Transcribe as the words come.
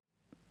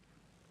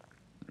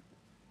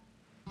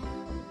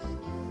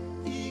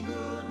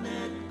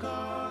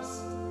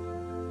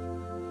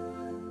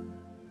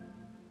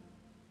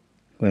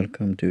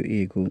welcome to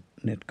Ego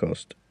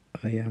Netcast.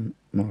 I am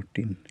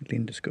Martin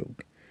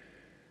Lindeskog.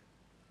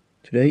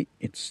 Today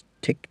it's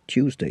Tech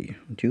Tuesday.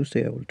 On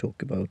Tuesday I will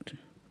talk about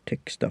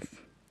tech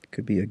stuff. It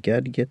could be a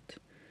gadget,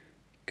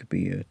 it could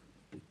be a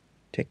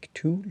tech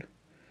tool,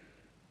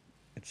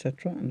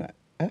 etc. An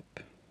app.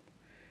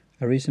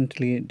 I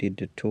recently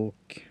did a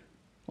talk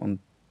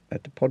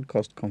at the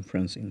podcast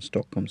conference in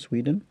Stockholm,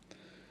 Sweden,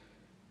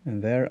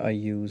 and there I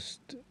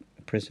used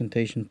a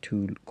presentation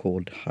tool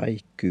called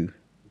Haiku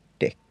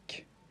Deck.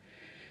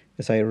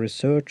 As I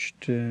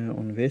researched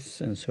on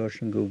this and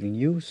searched on Google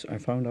News, I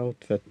found out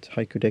that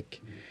Haiku Deck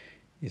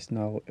is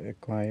now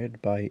acquired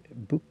by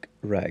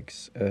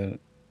BookRags,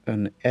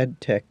 an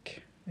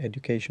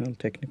educational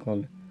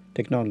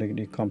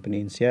technology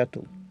company in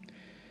Seattle.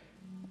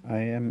 I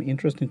am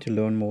interested to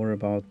learn more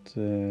about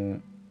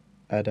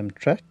Adam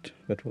Tratt,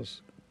 that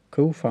was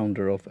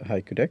co-founder of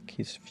Haiku Deck,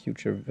 his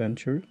future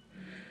venture,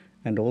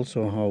 and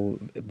also how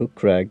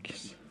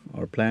BookRags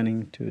are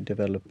planning to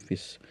develop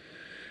this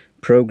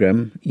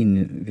program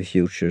in the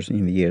futures,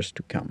 in the years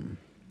to come.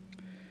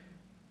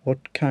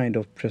 What kind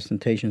of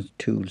presentation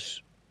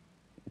tools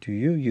do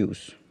you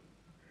use?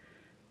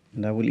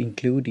 And I will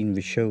include in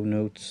the show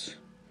notes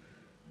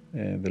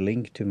the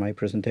link to my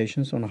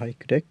presentations on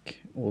Haiku Deck,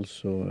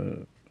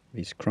 also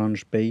this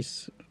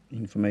Crunchbase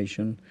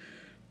information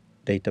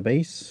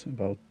database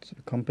about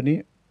the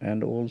company,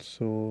 and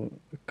also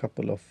a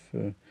couple of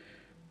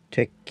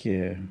tech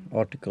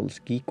articles,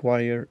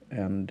 GeekWire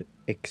and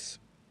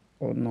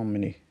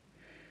Xnomini,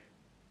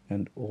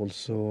 and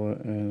also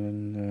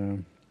a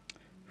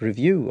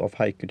review of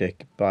Haiku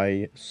Deck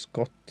by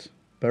Scott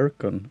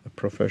Berkon, a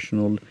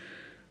professional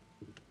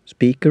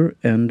speaker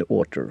and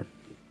author.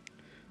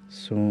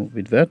 So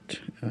with that,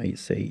 I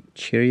say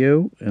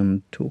cheerio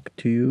and talk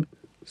to you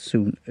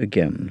soon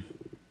again.